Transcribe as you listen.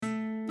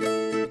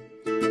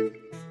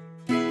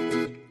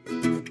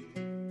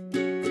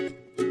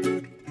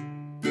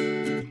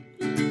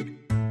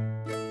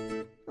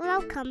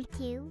Welcome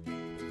to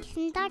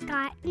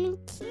Kindergarten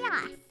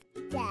Kiosk,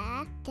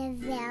 the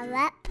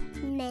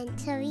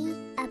developmentally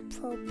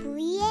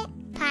appropriate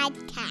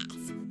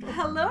podcast.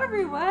 Hello,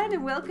 everyone,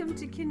 and welcome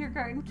to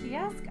Kindergarten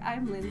Kiosk.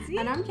 I'm Lindsay.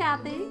 And I'm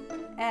Kathy.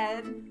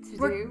 And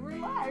today we're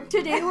live.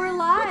 Today we're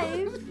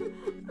live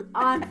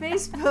on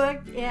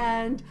Facebook,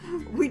 and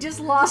we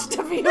just lost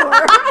a viewer.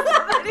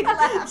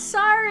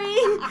 Sorry.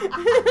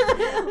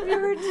 We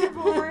were too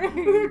boring.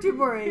 We were too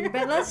boring,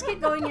 but let's get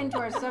going into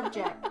our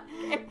subject.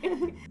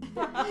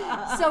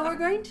 So we're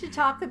going to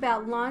talk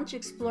about launch,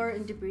 explore,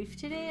 and debrief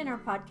today in our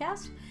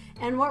podcast.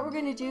 And what we're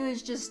going to do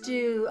is just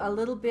do a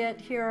little bit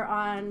here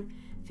on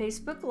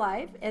Facebook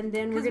Live, and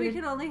then we're going to... we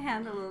can only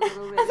handle a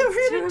little bit. And then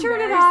we're going to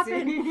turn it off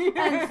and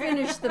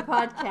finish the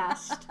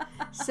podcast.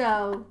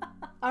 So,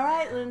 all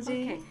right,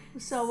 Lindsay. Okay.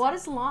 So what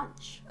is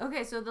launch?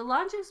 Okay, so the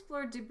launch,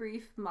 explore,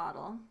 debrief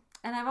model,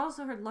 and I've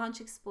also heard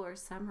launch, explore,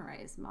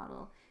 summarize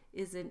model,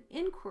 is an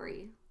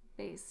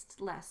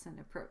inquiry-based lesson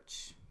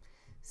approach.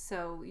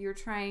 So you're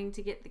trying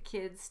to get the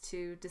kids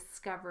to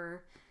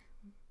discover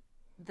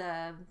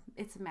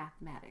it's a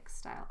mathematics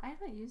style. I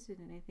haven't used it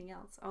in anything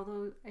else,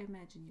 although I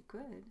imagine you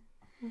could.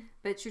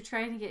 But you're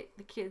trying to get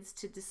the kids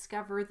to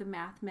discover the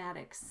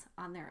mathematics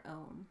on their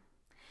own.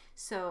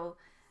 So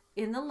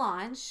in the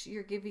launch,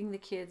 you're giving the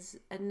kids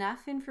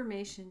enough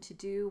information to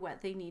do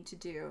what they need to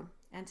do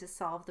and to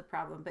solve the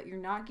problem, but you're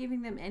not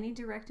giving them any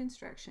direct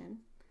instruction.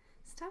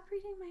 Stop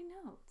reading my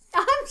notes.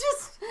 I'm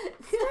just...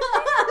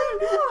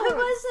 I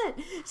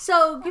wasn't.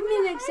 So give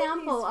me an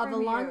example of a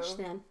launch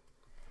then.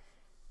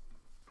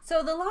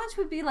 So the launch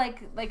would be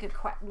like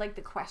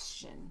the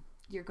question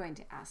you're going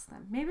to ask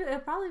them. Maybe it'll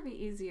probably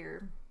be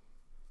easier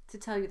to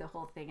tell you the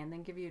whole thing and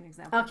then give you an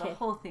example of the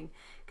whole thing,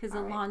 because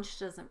the launch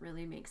doesn't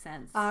really make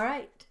sense. All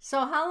right. So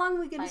how long are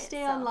we going to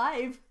stay on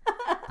live?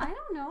 I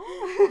don't know.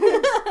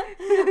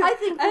 I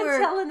think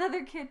until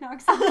another kid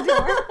knocks on the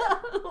door.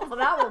 Well,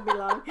 that won't be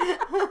long.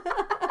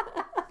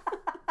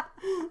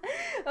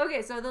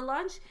 Okay, so the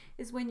launch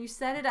is when you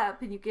set it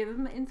up and you give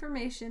them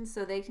information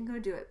so they can go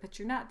do it, but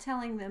you're not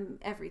telling them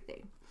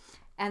everything.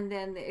 And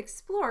then the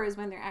explore is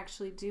when they're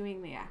actually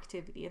doing the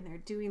activity and they're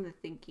doing the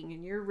thinking,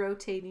 and you're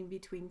rotating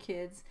between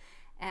kids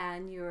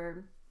and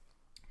you're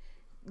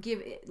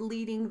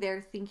leading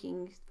their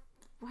thinking.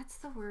 What's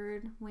the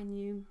word when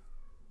you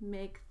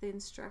make the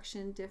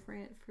instruction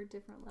different for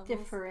different levels?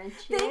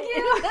 Differentiate. Thank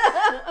you.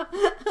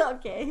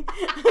 Okay.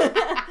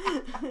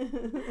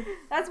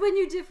 That's when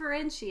you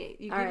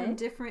differentiate. You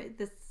give them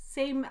the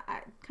same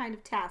kind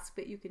of task,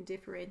 but you can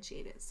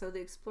differentiate it. So the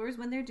explore is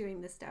when they're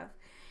doing this stuff.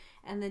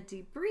 And the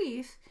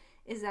debrief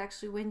is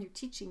actually when your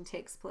teaching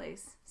takes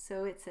place.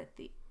 So it's at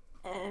the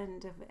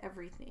end of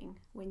everything,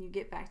 when you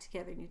get back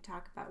together and you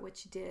talk about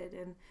what you did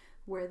and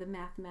where the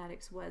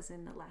mathematics was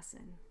in the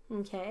lesson.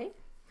 Okay.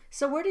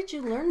 So where did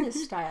you learn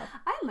this style?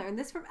 I learned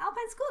this from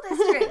Alpine School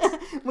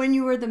District. When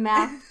you were the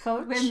math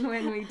coach?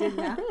 when we did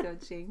math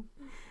coaching.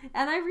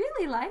 And I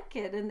really like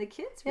it, and the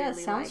kids really like it.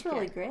 Yeah, it sounds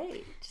really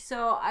great.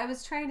 So I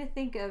was trying to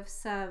think of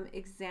some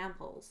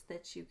examples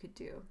that you could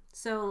do.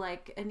 So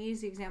like an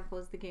easy example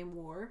is the game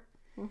War,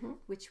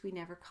 which we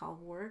never call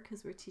war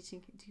because we're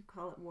teaching. Do you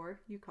call it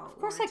war? You call it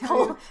war. Of course I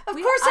call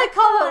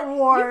it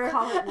war. You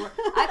call it war.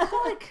 I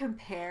call it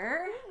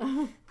compare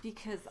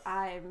because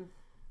I'm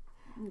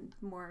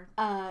more...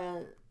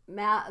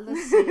 math.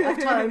 Let's see. I've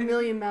taught a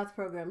million math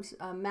programs.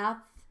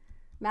 Math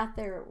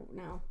there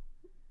now.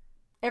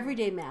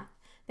 Everyday math.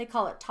 They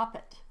call it Top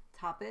It.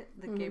 Top It,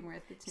 the game where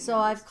the two So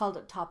I've called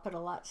it Top It a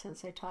lot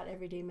since I taught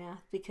everyday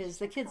math because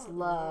the kids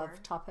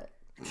love Top It.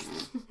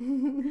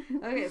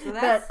 Okay, so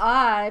that's... But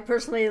I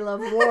personally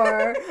love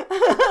war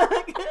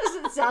because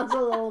it sounds a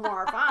little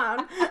more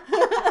fun.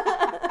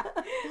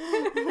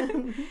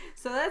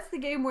 So that's the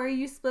game where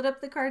you split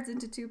up the cards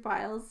into two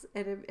piles,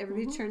 and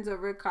everybody turns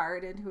over a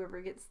card, and whoever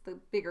gets the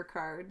bigger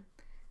card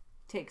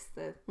takes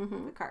the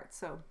card.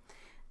 So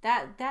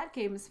that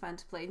game is fun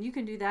to play, and you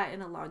can do that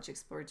in a launch,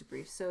 explore,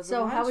 debrief. So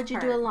how would you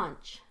do a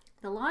launch?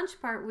 The launch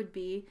part would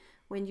be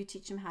when you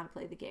teach them how to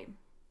play the game.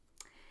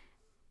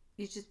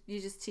 You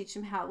just teach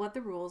them what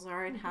the rules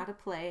are and how to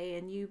play,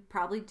 and you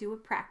probably do a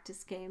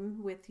practice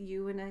game with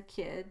you and a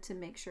kid to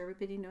make sure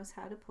everybody knows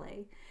how to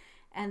play.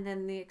 And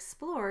then the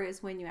explore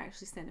is when you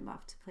actually send them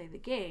off to play the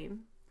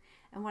game.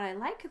 And what I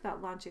like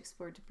about launch,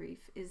 explore, debrief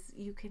is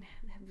you can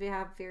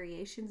have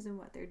variations in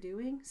what they're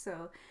doing.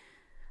 So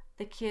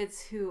the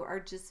kids who are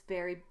just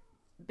very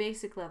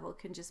basic level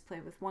can just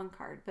play with one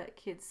card, but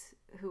kids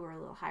who are a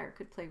little higher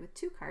could play with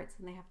two cards,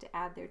 and they have to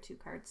add their two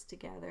cards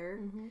together.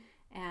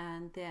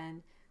 And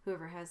then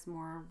whoever has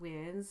more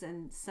wins,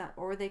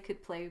 or they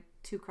could play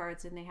two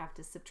cards and they have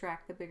to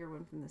subtract the bigger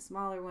one from the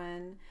smaller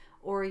one,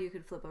 or you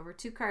could flip over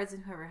two cards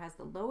and whoever has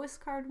the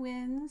lowest card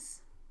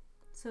wins.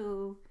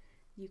 So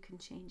you can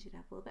change it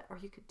up a little bit, or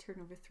you could turn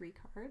over three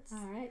cards.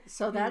 All right,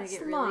 so that's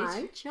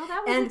launch. No,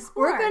 that was and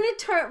explore. We're going to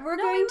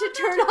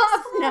turn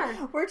off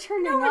now. We're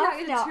turning off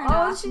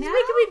now. She's making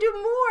me do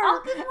more.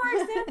 I'll give more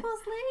examples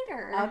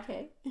later.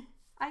 Okay.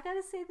 I got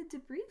to say the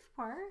debrief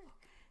part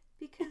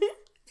because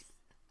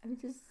I'm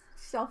just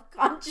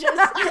self-conscious.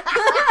 Stop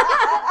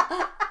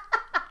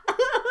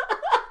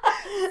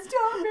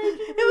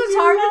making It was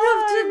hard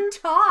enough to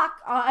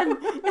talk on.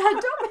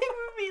 Don't make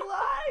me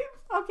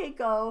live. Okay,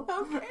 go.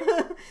 Okay.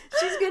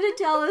 She's going to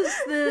tell us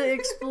the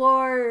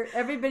Explore.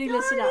 Everybody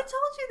listen I up. already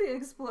told you the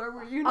Explore.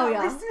 Were you Oh, not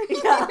yeah. listening?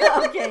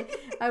 Yeah, okay.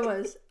 I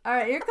was. All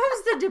right, here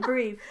comes the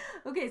debrief.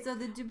 Okay, so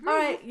the debrief. All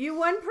right, you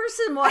one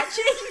person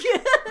watching.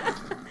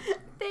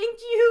 Thank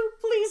you.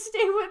 Please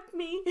stay with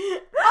me.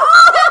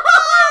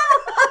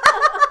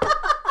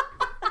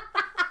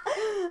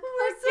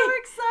 We're so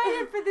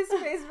excited for this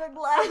Facebook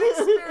Live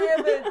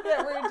experiment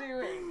that we're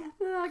doing.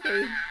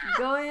 Okay,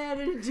 go ahead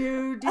and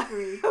do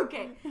debrief.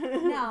 Okay,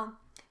 now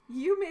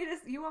you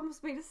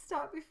almost made us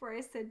stop before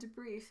I said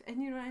debrief.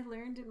 And you know what I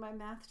learned in my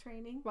math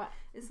training? What?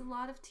 Is a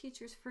lot of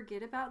teachers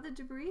forget about the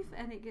debrief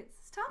and it gets,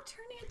 stop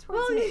turning it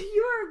towards Well, me.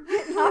 you're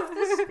getting off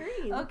the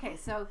screen. Okay,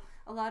 so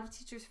a lot of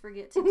teachers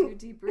forget to do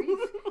debrief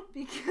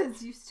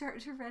because you start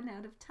to run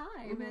out of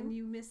time and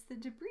you miss the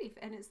debrief,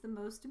 and it's the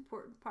most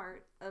important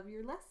part of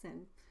your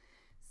lesson.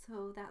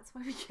 So that's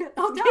why we can't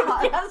stop.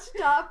 Okay, yeah,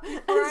 stop.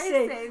 Before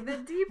I say the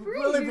debrief.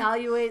 We'll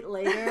evaluate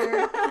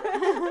later.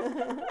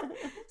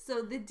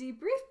 So the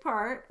debrief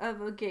part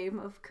of a game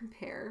of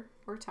compare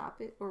or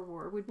top it or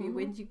war would be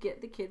when you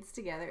get the kids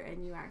together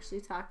and you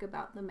actually talk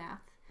about the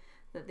math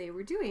that they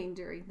were doing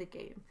during the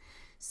game.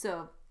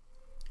 So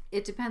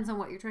it depends on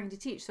what you're trying to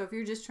teach. So if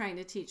you're just trying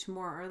to teach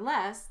more or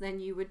less,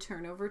 then you would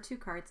turn over 2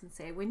 cards and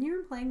say, when you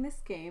were playing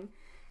this game,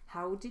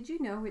 how did you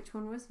know which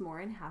one was more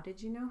and how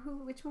did you know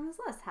which one was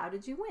less? How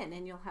did you win?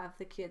 And you'll have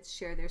the kids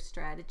share their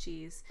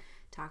strategies,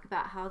 talk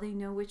about how they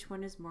know which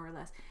one is more or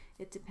less.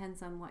 It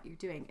depends on what you're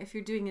doing. If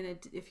you're doing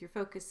if your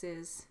focus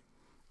is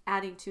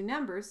adding 2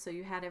 numbers, so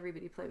you had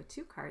everybody play with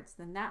 2 cards,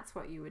 then that's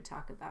what you would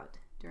talk about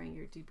during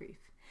your debrief.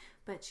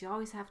 But you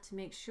always have to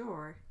make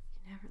sure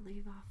you never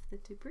leave off the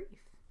debrief,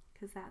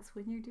 because that's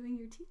when you're doing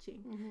your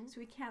teaching.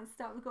 So we can't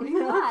stop going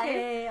live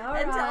Okay, all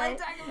until I right.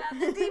 talk about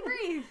the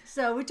debrief.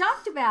 So we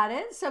talked about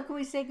it. So can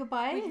we say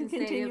goodbye We can and say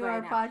continue goodbye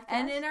our now. podcast?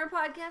 And in our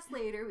podcast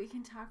later, we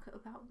can talk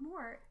about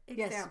more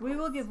examples. Yes, we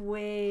will give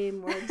way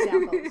more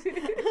examples.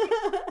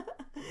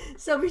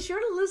 So be sure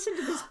to listen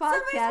to this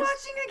podcast. Somebody's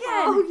watching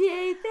again. Oh,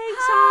 yay.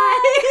 Thanks,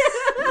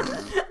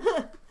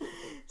 hi.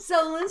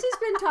 So Lindsay's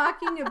been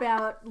talking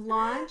about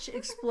launch,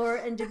 explore,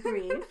 and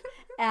debrief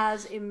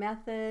as a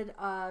method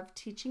of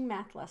teaching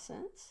math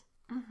lessons.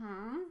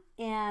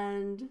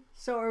 And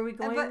so are we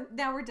going... But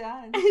now we're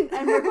done.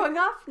 and we're going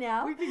off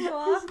now. We can go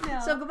off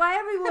now. So goodbye,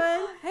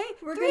 everyone. Hey,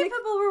 We're 3 gonna-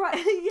 people were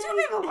watching. 2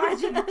 people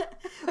watching.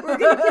 We're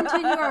going to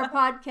continue our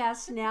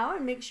podcast now,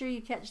 and make sure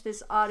you catch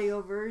this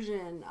audio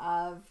version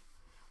of...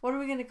 What are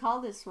we going to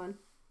call this one?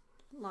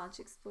 Launch,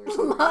 explore.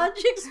 Launch,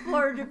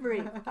 explore,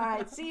 debrief. All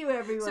right, see you,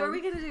 everyone. So are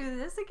we going to do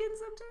this again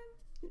sometime?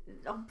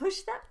 Oh,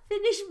 push that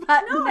finish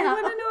button No, I now.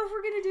 want to know if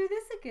we're going to do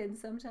this again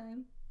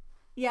sometime.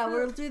 Yeah,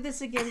 we'll do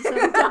this again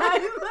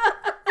sometime.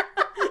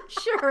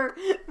 Sure,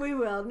 we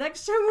will.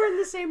 Next time we're in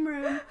the same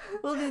room,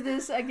 we'll do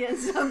this again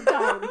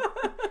sometime.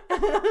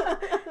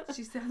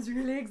 She sounds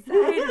really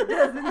excited,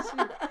 doesn't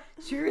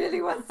she? She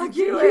really wants to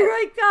do Here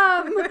it.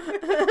 I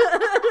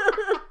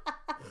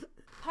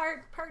come.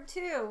 Part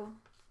 2.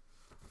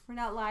 We're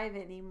not live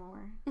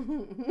anymore.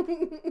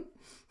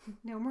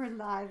 No more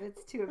live.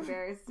 It's too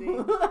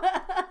embarrassing.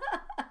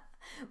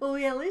 Well,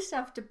 we at least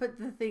have to put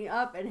the thing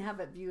up and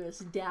have it view us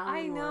downward.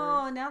 I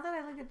know. Now that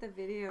I look at the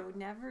video,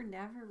 never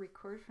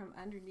record from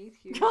underneath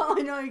you. Oh,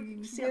 I know. You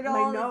can see up Get my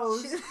all the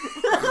nose.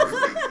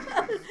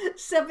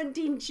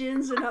 17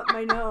 chins and up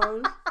my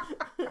nose.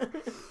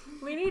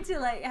 We need to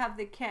have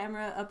the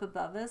camera up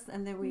above us,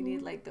 and then we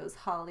need those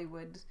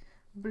Hollywood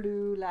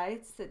blue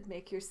lights that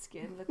make your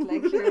skin look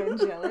like you're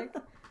angelic.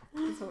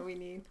 That's what we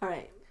need. All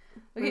right.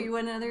 Okay, you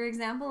want another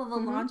example of a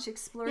launch,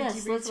 explore, Yes,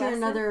 debrief let's hear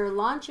lesson? another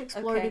launch,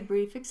 explore, Okay.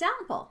 debrief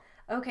example.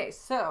 Okay,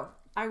 so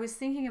I was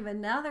thinking of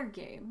another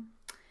game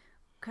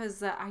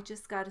because I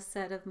just got a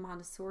set of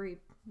Montessori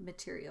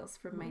materials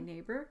from my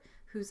neighbor,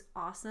 who's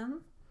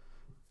awesome.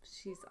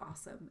 She's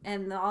awesome.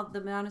 And all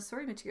the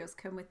Montessori materials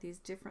come with these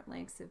different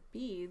lengths of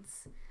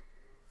beads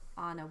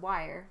on a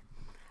wire.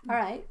 All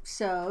right,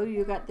 so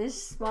you got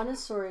this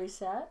Montessori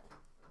set.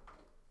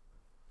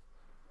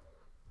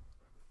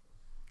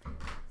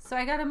 So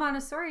I got a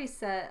Montessori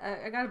set.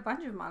 I got a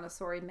bunch of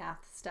Montessori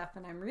math stuff,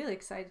 and I'm really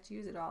excited to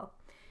use it all.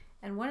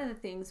 And one of the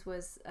things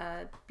was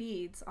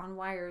beads on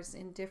wires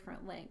in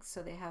different lengths.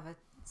 So they have a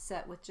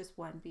set with just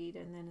 1 bead,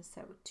 and then a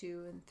set with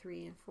 2 and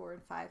 3 and 4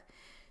 and 5.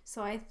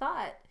 So I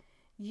thought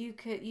you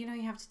could, you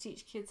have to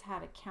teach kids how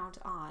to count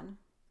on.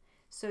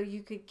 So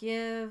you could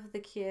give the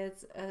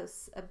kids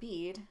a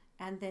bead,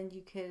 and then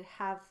you could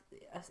have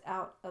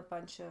out a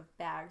bunch of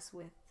bags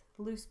with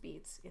loose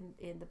beads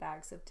in the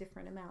bags of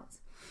different amounts.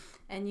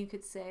 And you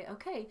could say,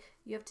 okay,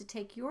 you have to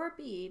take your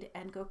bead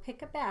and go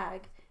pick a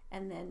bag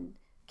and then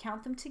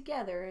count them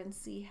together and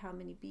see how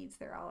many beads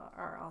there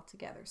are all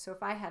together. So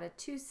if I had a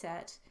 2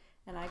 set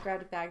and I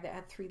grabbed a bag that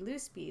had 3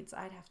 loose beads,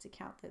 I'd have to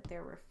count that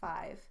there were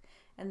 5.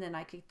 And then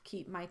I could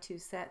keep my 2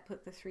 set,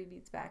 put the 3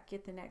 beads back,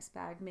 get the next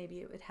bag.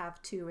 Maybe it would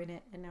have 2 in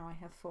it, and now I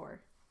have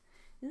 4.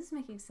 Is this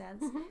making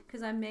sense?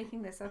 Because I'm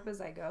making this up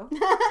as I go.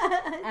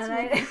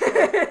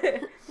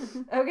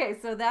 Okay,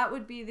 so that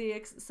would be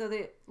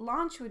the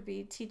launch would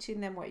be teaching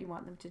them what you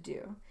want them to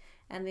do.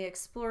 And the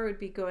explore would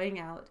be going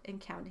out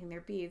and counting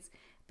their beads.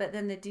 But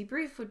then the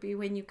debrief would be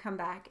when you come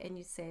back and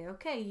you say,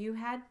 okay, you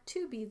had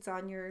 2 beads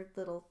on your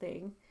little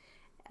thing.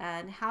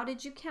 And how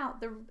did you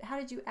how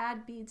did you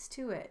add beads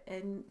to it?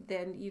 And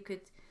then you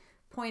could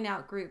point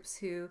out groups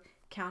who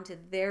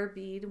counted their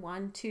bead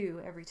 1,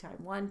 2 every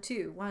time. 1,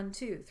 2, 1,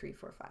 2, 3,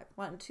 4, 5.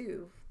 1,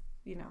 2,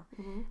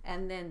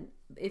 And then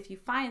if you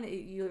find that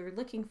you're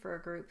looking for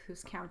a group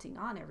who's counting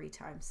on every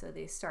time, so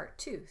they start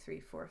 2, 3,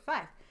 4,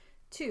 5,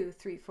 2,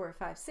 3, 4,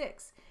 5,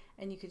 6.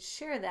 And you could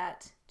share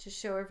that to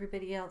show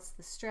everybody else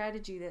the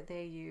strategy that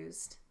they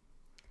used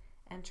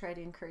and try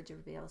to encourage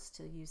everybody else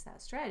to use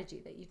that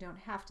strategy, that you don't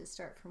have to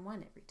start from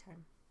 1 every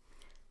time.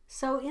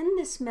 So in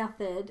this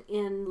method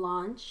in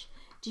launch,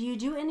 do you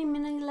do any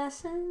mini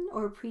lesson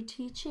or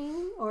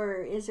pre-teaching, or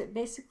is it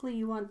basically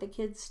you want the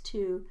kids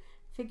to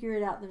figure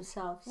it out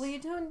themselves? Well, you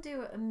don't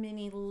do a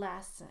mini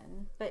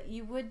lesson, but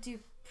you would do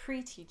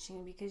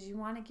pre-teaching because you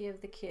want to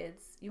give the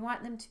kids, you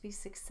want them to be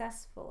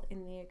successful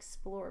in the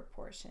explore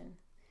portion.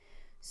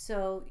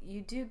 So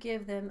you do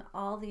give them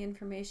all the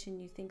information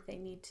you think they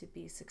need to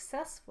be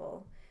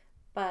successful,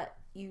 but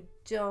you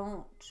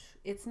don't,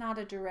 it's not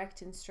a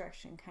direct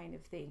instruction kind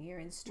of thing. Your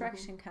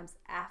instruction comes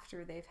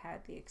after they've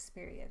had the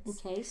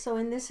experience. Okay, so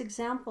in this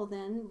example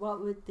then,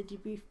 what would the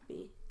debrief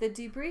be? The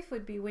debrief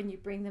would be when you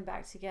bring them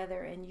back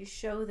together and you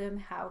show them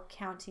how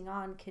counting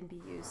on can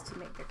be used to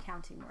make their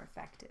counting more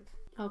effective.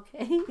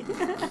 Okay.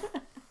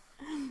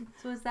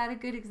 So is that a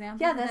good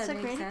example? Yeah, that's a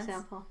great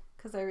example.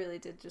 Because I really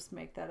did just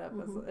make that up.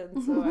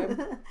 And so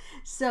I'm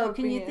So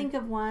can you think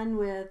of one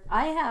with,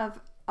 I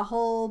have a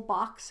whole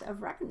box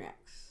of Reckon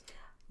Recs.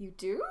 You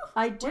do?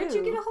 I do. Where'd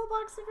you get a whole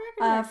box of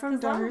Reckon Recs? From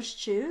Donors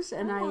Choose,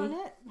 and I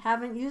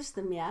haven't used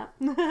them yet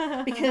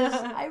because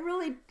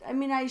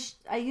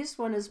I used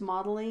one as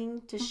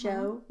modeling to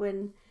show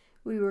when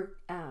we were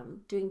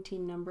doing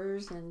team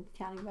numbers and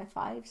counting by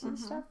 5s and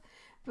stuff.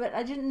 But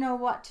I didn't know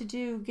what to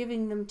do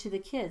giving them to the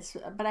kids.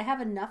 But I have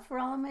enough for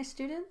all of my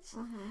students,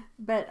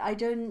 but I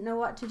didn't know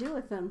what to do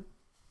with them.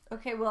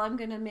 Okay, well, I'm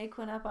going to make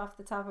one up off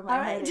the top of my head.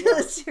 All right,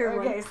 let's hear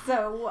one. Okay,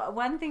 so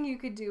one thing you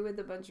could do with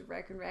a bunch of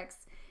Reckon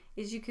Recs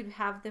is you could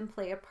have them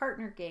play a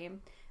partner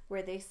game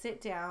where they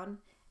sit down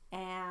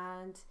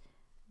and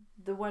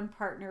the one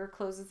partner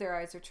closes their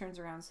eyes or turns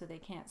around so they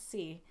can't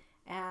see,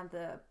 and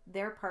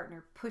their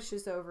partner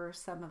pushes over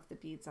some of the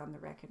beads on the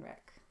Reckon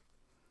Rec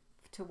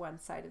to one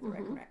side of the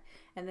Reckon Rec.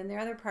 And then their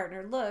other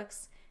partner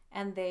looks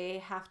and they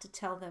have to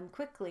tell them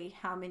quickly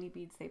how many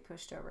beads they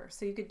pushed over.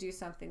 So you could do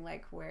something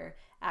like where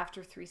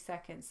after 3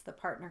 seconds, the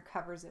partner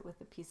covers it with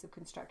a piece of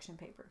construction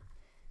paper.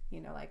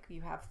 Like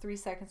you have 3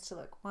 seconds to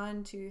look.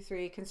 1, 2,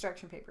 3,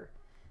 construction paper.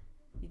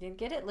 You didn't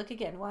get it? Look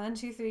again. 1,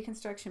 2, 3,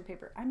 construction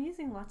paper. I'm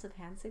using lots of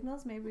hand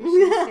signals. Maybe we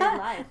should stay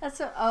live.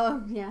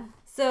 Yeah.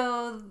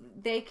 So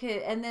they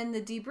could, and then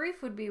the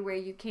debrief would be where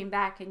you came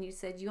back and you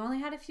said you only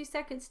had a few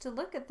seconds to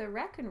look at the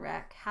Reckon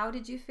Rec. How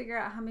did you figure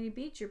out how many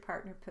beads your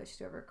partner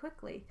pushed over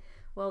quickly?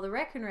 Well, the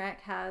Reckon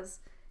Rec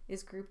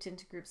is grouped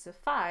into groups of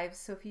 5.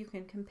 So if you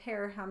can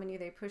compare how many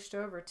they pushed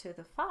over to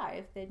the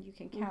 5, then you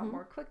can count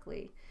more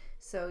quickly.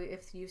 So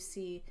if you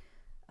see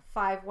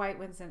 5 white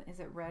ones, and is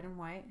it red and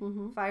white?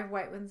 5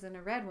 white ones and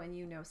a red one,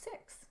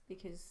 6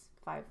 because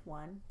 5,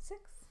 1, 6.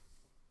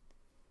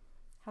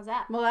 How's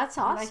that? Well, that's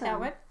awesome. You like that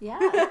one?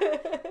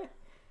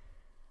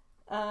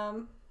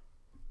 Yeah.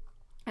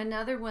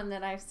 Another one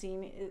that I've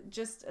seen,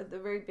 just at the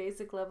very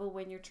basic level,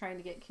 when you're trying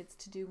to get kids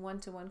to do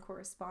one-to-one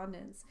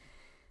correspondence.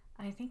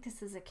 I think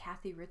this is a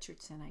Kathy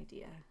Richardson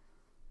idea,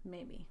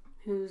 maybe.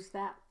 Who's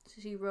that?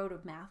 She wrote a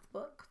math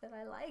book that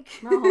I like.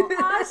 Oh,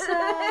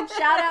 awesome.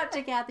 Shout out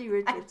to Kathy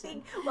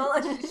Richardson.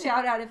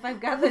 Shout out if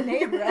I've got the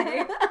name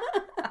right.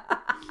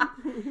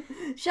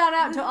 Shout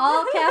out to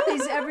all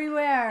Kathys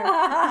everywhere.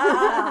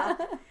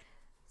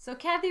 So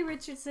Kathy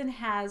Richardson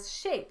has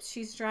shapes.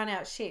 She's drawn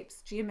out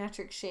shapes,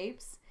 geometric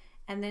shapes,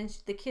 and then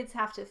the kids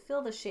have to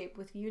fill the shape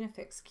with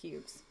Unifix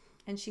cubes.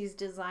 And she's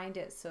designed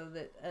it so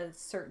that a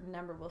certain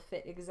number will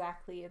fit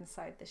exactly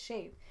inside the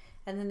shape.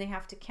 And then they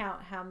have to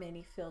count how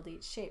many filled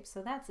each shape.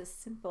 So that's a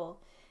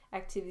simple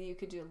activity you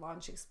could do at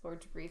Launch, Explore,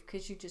 Debrief,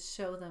 because you just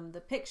show them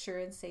the picture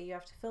and say you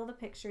have to fill the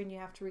picture and you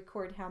have to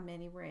record how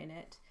many were in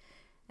it.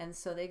 And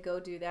so they go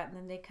do that, and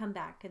then they come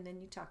back, and then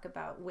you talk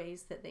about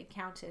ways that they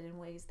counted and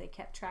ways they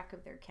kept track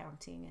of their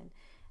counting. And,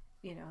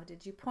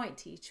 did you point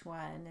to each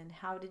one, and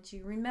how did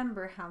you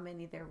remember how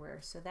many there were?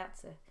 So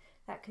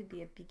that could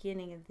be a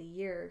beginning of the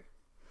year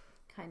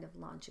kind of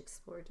Launch,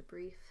 Explore,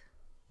 Debrief.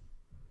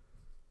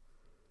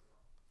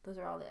 Those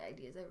are all the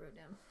ideas I wrote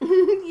down.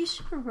 You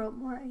should have wrote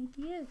more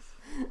ideas.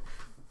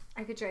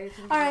 I could try to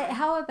think. All right,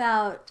 how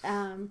about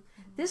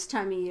this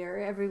time of year,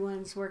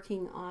 everyone's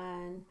working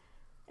on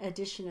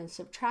addition and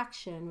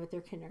subtraction with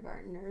their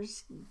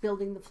kindergartners,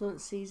 building the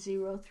fluency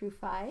 0 through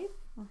 5.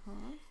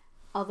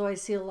 Although I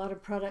see a lot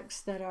of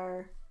products that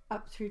are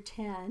up through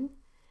 10.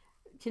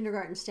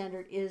 Kindergarten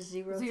standard is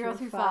 0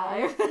 through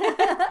 5.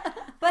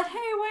 But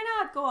hey, why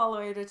not go all the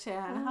way to 10,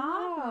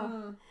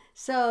 huh?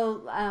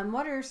 So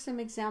what are some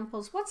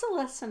examples? What's a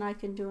lesson I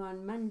can do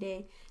on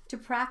Monday to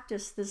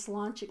practice this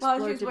launch, explore,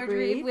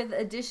 debrief with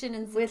addition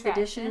and subtraction? with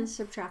addition and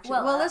subtraction?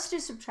 Well, let's do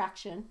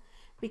subtraction.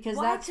 Because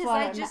why? that's Because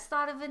why I just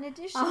thought of an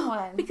addition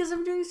one. Because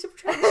I'm doing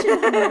subtraction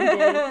on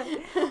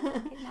Monday.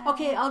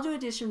 Okay, I'll do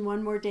addition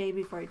one more day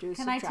before I do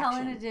subtraction. Can I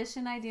tell an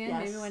addition idea?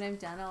 Yes. Maybe when I'm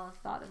done, I'll have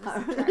thought of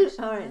a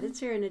subtraction. All right, let's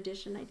hear an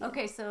addition idea.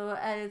 Okay, so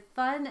a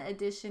fun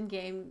addition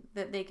game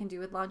that they can do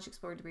with Launch,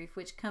 Explore, Debrief,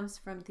 which comes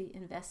from the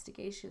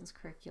investigations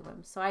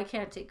curriculum. So I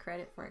can't take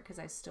credit for it because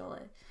I stole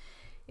it.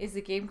 Is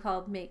a game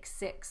called Make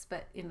 6,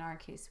 but in our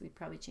case, we'd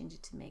probably change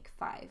it to Make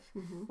 5,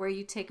 where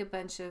you take a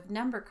bunch of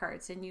number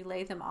cards and you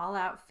lay them all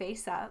out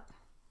face up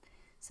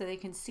so they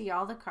can see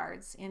all the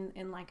cards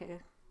in like a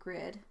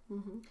grid.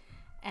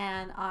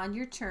 And on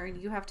your turn,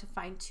 you have to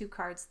find 2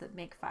 cards that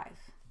make 5,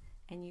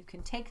 and you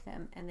can take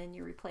them and then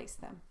you replace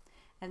them.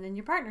 And then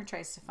your partner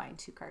tries to find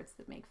 2 cards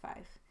that make 5,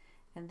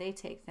 and they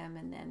take them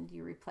and then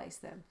you replace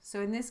them.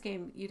 So in this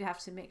game, you'd have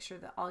to make sure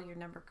that all your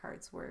number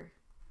cards were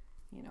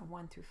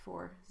 1 through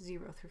 4,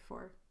 0 through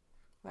 4,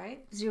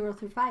 right? 0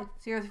 through 5.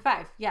 0 through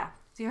 5, yeah.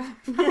 0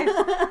 through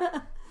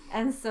 5.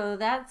 And so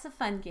that's a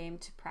fun game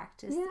to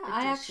practice. Yeah, addition.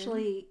 I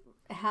actually,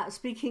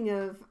 speaking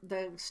of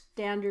the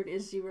standard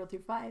is 0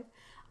 through 5,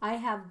 I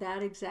have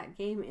that exact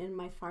game in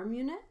my farm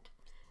unit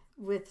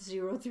with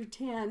 0 through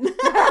 10.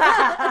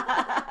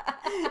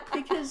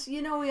 Because,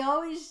 we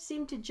always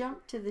seem to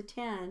jump to the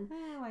 10.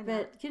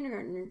 But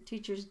kindergarten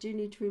teachers do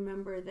need to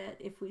remember that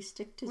if we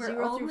stick to 0 through 5,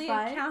 we're only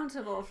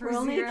accountable for we're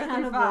only 0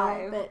 accountable, through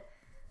 5. But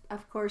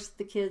of course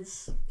the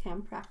kids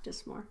can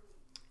practice more.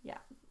 Yeah.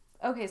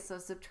 Okay, so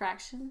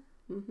subtraction.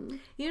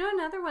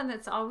 Another one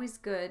that's always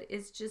good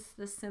is just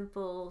the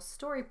simple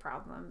story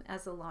problem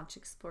as a launch,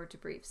 explore,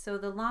 debrief. So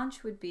the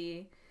launch would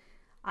be,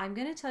 I'm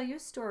going to tell you a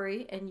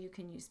story, and you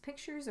can use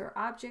pictures or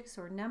objects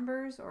or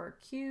numbers or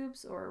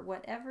cubes or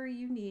whatever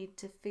you need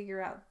to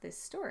figure out this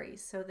story.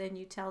 So then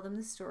you tell them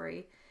the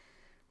story,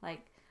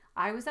 like,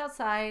 I was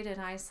outside and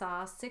I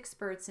saw 6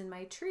 birds in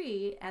my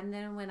tree, and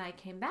then when I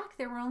came back,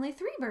 there were only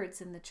 3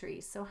 birds in the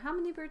tree. So how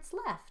many birds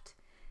left?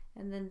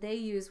 And then they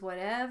use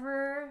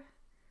whatever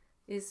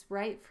is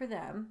right for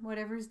them,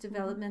 whatever is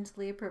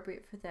developmentally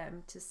appropriate for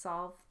them to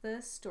solve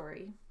the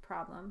story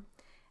problem.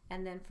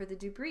 And then for the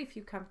debrief,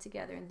 you come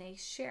together and they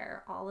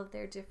share all of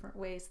their different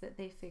ways that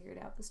they figured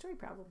out the story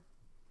problem.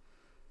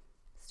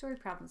 Story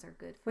problems are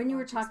good. When you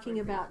were talking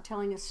about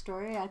telling a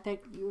story, I think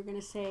you were going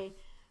to say,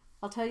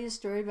 I'll tell you a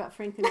story about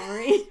Frank and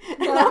Lori.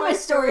 Now my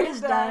story is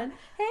done.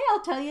 Hey,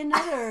 I'll tell you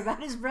another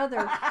about his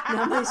brother.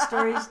 Now my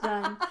story's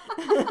done.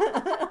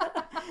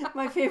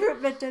 My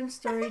favorite bedtime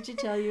story to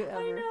tell you ever.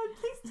 I know.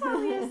 Please tell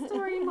me a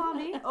story,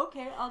 Mommy.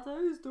 Okay, I'll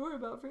tell you a story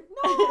about Frank.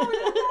 No, not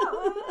that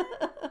one.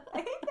 I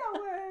hate that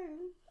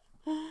one.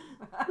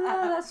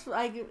 No, that's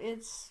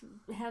it's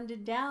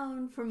handed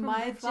down from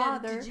my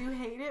father. Did you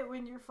hate it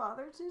when your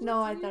father did it?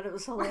 No, I thought it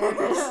was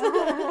hilarious.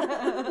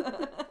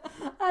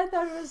 I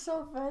thought it was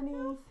so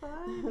funny.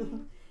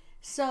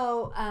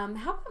 So, how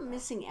about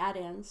missing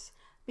add-ins?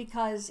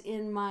 Because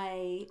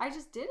I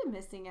just did a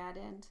missing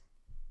add-end.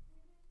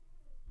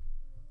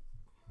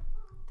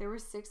 There were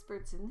 6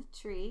 birds in the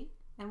tree,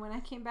 and when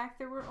I came back,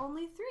 there were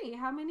only 3.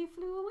 How many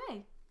flew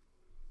away?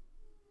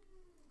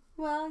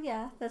 Well,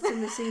 yeah, that's a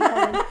missing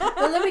add-in.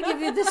 But let me give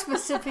you the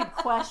specific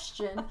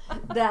question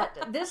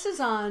that this is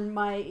on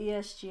my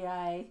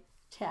ESGI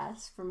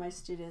test for my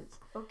students.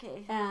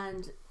 Okay.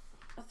 And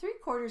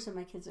 3/4 of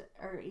my kids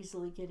are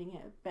easily getting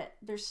it, but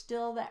there's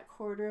still that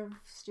quarter of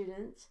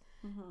students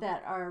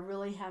that are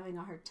really having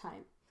a hard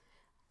time.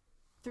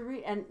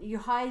 And you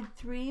hide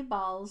 3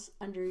 balls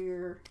under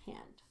your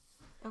hand.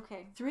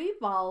 Okay. 3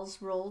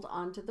 balls rolled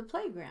onto the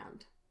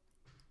playground.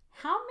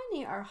 How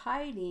many are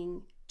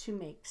hiding to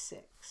make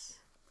 6?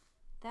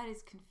 That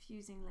is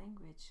confusing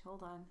language.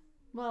 Hold on.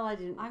 Well, I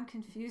didn't. I'm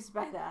confused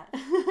by that.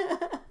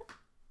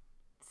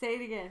 Say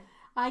it again.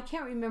 I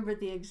can't remember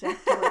the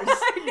exact words.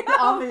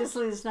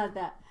 Obviously, it's not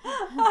that.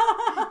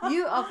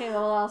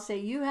 Well, I'll say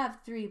you have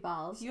 3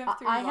 balls. You have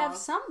 3 I balls. have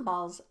some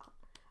balls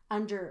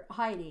under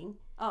hiding.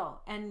 Oh,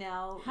 and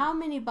now... How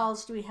many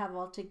balls do we have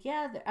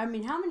altogether? I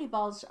mean, how many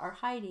balls are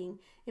hiding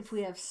if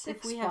we have 6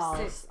 if we have balls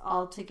 6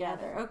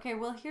 altogether? Okay,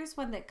 well, here's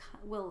one that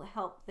will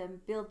help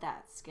them build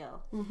that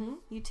skill.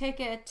 You take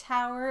a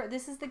tower.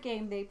 This is the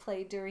game they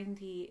play during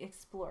the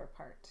explore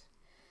part.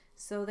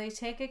 So they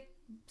take a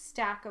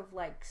stack of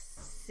like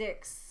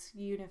 6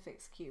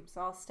 Unifix cubes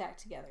all stacked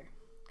together,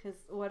 because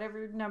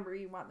whatever number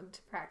you want them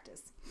to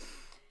practice.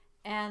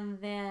 And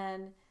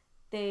then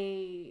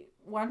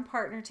one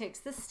partner takes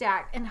the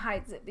stack and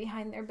hides it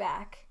behind their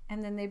back,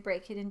 and then they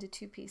break it into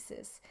 2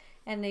 pieces,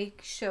 and they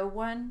show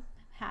one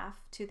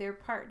half to their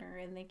partner,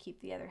 and they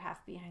keep the other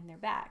half behind their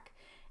back,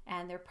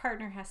 and their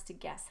partner has to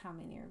guess how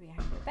many are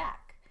behind their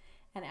back.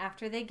 And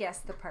after they guess,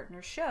 the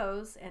partner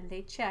shows and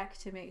they check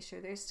to make sure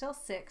there's still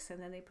 6,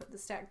 and then they put the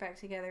stack back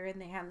together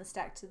and they hand the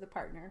stack to the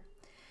partner.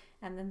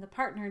 And then the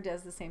partner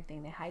does the same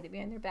thing. They hide it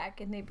behind their back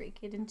and they break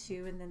it in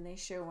 2, and then they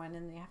show 1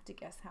 and they have to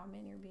guess how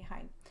many are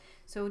behind.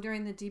 So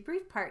during the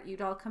debrief part,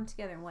 you'd all come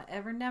together, and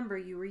whatever number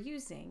you were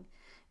using,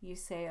 you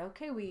say,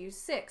 okay, we used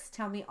 6.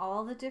 Tell me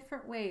all the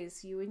different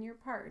ways you and your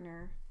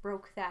partner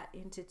broke that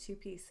into 2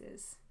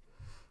 pieces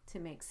to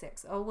make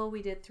 6. Oh, well,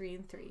 we did 3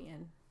 and 3,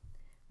 and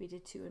we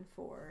did 2 and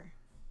 4.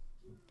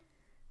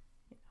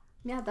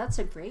 Yeah, that's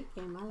a great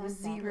game. I like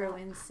 0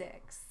 and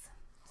 6.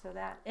 So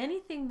that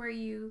anything where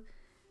you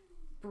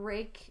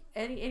break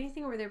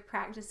anything where they're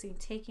practicing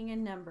taking a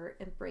number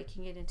and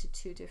breaking it into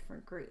 2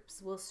 different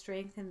groups will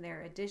strengthen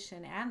their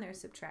addition and their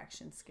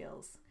subtraction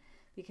skills,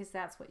 because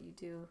that's what you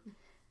do.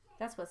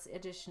 That's what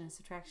addition and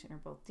subtraction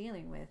are both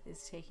dealing with,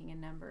 is taking a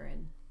number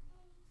and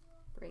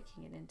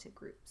breaking it into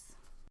groups.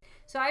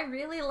 So I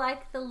really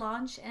like the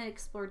Launch and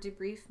Explore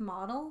Debrief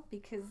model,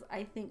 because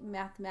I think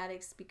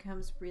mathematics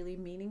becomes really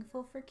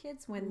meaningful for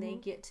kids when they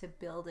get to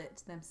build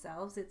it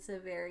themselves. It's a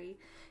very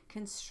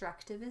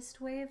constructivist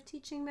way of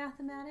teaching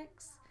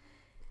mathematics.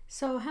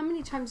 So how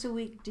many times a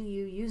week do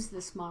you use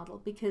this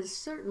model? Because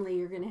certainly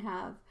you're going to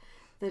have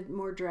the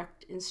more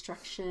direct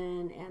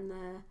instruction and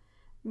the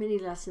mini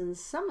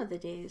lessons some of the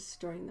days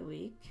during the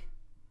week.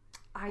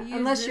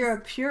 Unless you're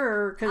a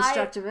pure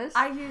constructivist.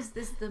 I use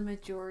this the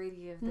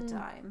majority of the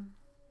time,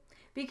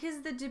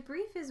 because the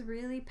debrief is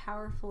really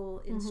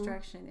powerful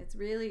instruction. It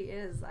really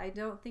is. I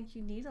don't think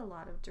you need a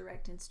lot of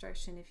direct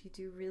instruction if you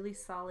do really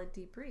solid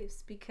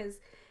debriefs, because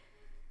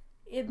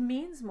it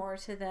means more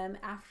to them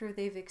after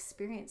they've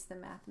experienced the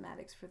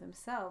mathematics for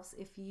themselves.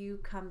 If you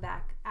come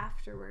back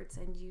afterwards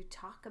and you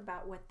talk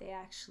about what they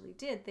actually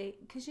did,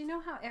 because you know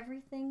how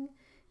everything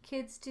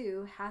kids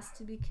do has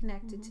to be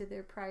connected to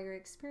their prior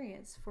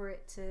experience for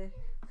it to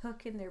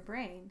hook in their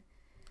brain.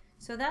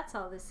 So that's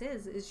all this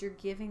is you're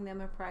giving them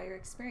a prior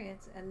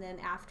experience, and then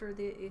after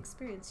the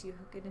experience you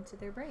hook it into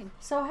their brain.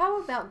 So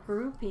how about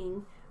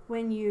grouping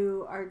when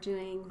you are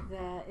doing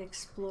the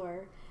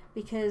Explore?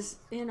 Because,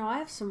 you know, I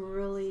have some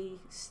really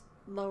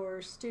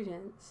lower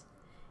students,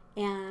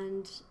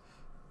 and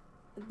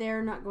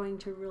they're not going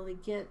to really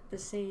get the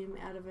same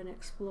out of an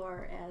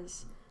Explore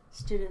as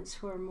students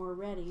who are more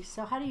ready.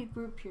 So how do you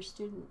group your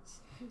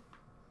students?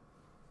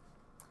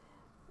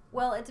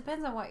 Well, it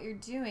depends on what you're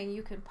doing.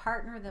 You can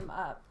partner them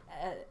up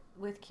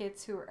with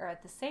kids who are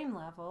at the same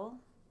level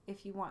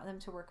if you want them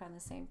to work on the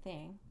same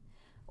thing.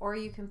 Or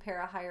you can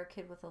pair a higher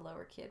kid with a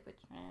lower kid, which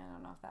I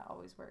don't know if that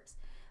always works.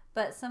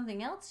 But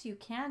something else you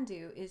can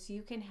do is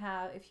you can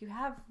have, if you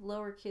have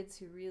lower kids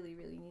who really,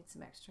 really need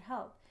some extra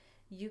help,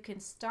 you can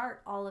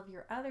start all of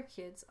your other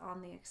kids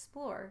on the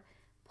Explore,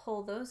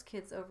 pull those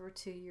kids over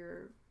to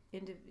your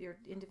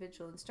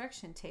individual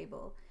instruction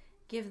table,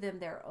 give them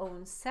their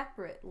own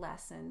separate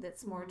lesson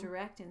that's more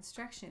direct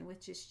instruction with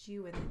just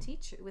you and the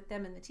teacher, with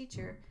them and the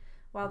teacher,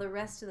 while the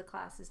rest of the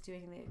class is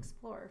doing the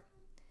Explore.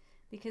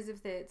 Because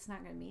if it's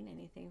not going to mean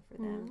anything for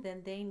them,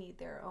 then they need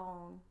their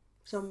own.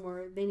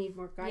 They need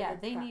more guided. Yeah,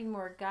 they need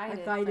more guided.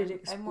 A guided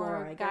Explore. A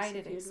more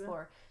guided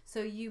Explore.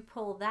 So you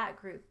pull that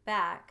group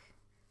back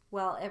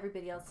while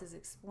everybody else is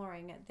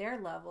exploring at their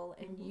level,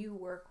 and you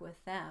work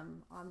with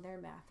them on their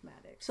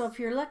mathematics. So if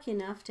you're lucky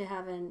enough to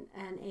have an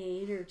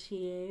aide or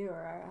TA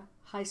or a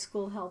high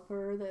school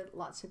helper that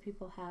lots of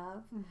people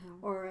have,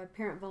 or a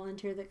parent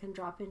volunteer that can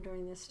drop in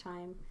during this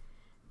time,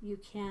 you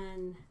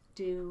can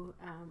do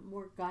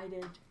more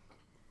guided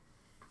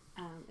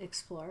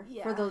Explore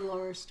for the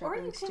lower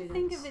struggling students. Or you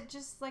can think of it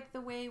just like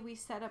the way we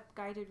set up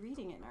guided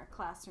reading in our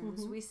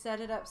classrooms. We set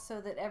it up so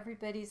that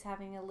everybody's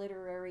having a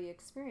literary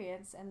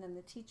experience, and then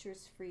the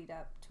teacher's freed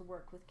up to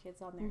work with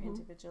kids on their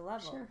individual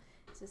level. Sure.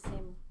 It's the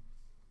same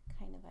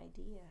kind of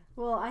idea.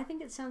 Well, I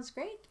think it sounds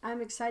great.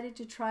 I'm excited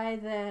to try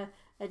the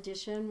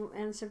addition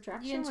and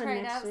subtraction you can try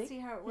it next out, week. See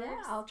how it works?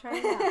 Yeah, I'll try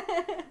it out.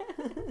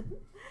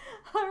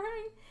 All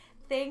right.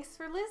 Thanks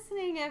for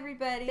listening,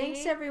 everybody.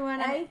 Thanks,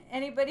 everyone.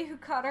 Anybody who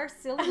caught our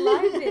silly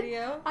live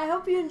video. I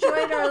hope you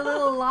enjoyed our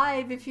little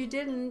live. If you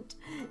didn't,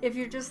 if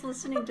you're just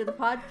listening to the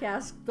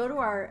podcast, go to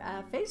our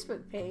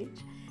Facebook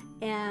page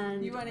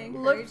and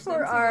look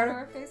for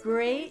our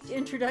great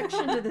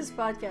introduction to this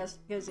podcast,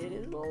 because it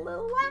is a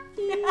little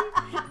wacky.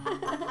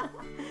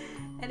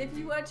 And if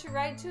you want to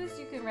write to us,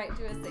 you can write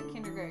to us at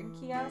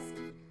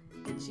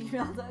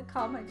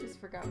kindergartenkiosk@gmail.com. I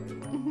just forgot what it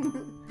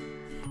was.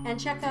 And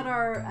check out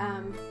our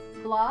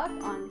blog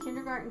on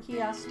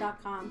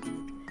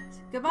kindergartenkiosk.com. So,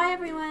 goodbye,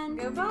 everyone.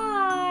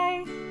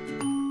 Goodbye.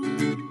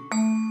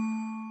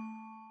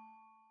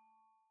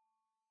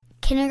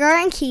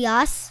 Kindergarten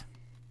Kiosk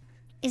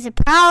is a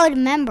proud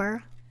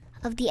member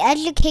of the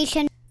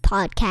Education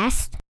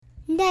Podcast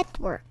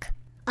Network,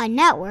 a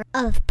network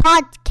of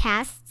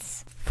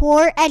podcasts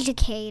for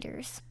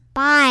educators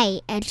by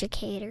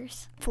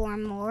educators. For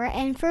more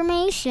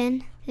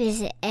information,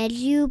 visit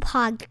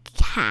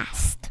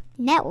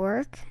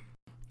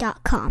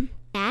edupodcastnetwork.com.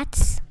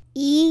 That's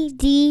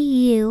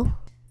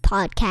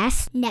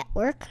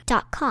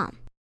edupodcastnetwork.com.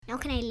 Now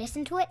can I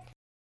listen to it?